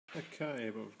Okay,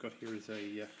 what we've got here is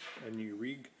a new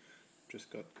rig.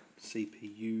 Just got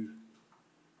CPU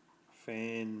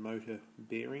fan motor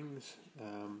bearings,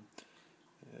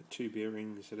 two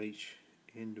bearings at each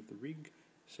end of the rig,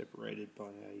 separated by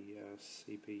a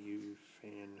CPU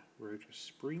fan rotor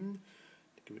spring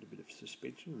to give it a bit of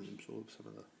suspension and absorb some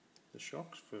of the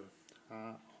shocks for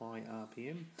high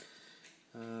RPM.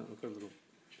 We've got a little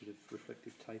bit of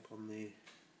reflective tape on there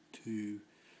to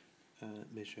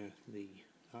measure the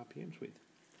RPMs with.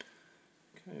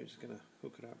 Okay, I'm just going to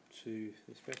hook it up to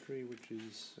this battery, which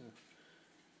is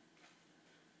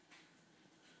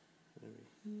over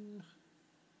here.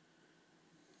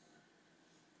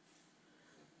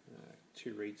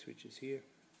 Two reed switches here.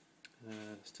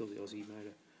 Still the Ossie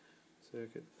motor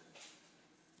circuit.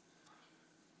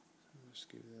 I'll just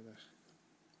give that a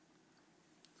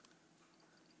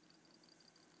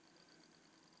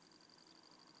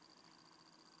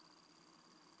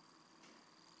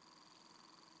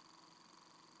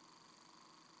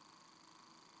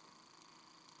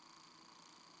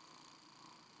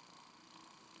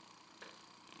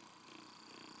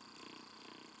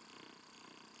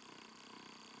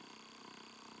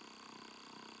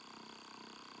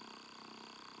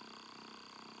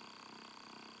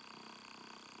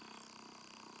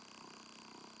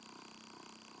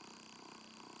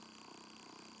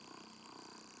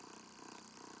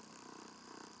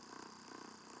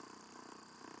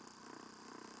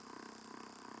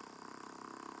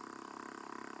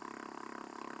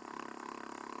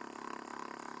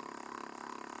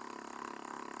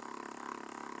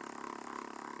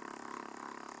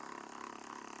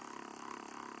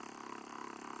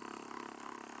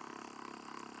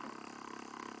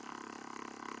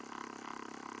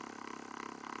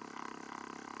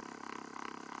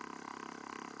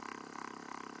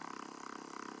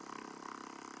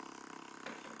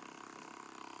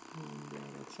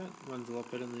that's it. Runs a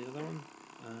lot better than the other one,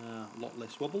 a lot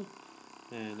less wobble,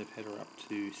 and they've had her up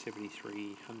to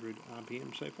 7,300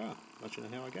 RPM so far. Let you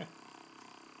know how I go.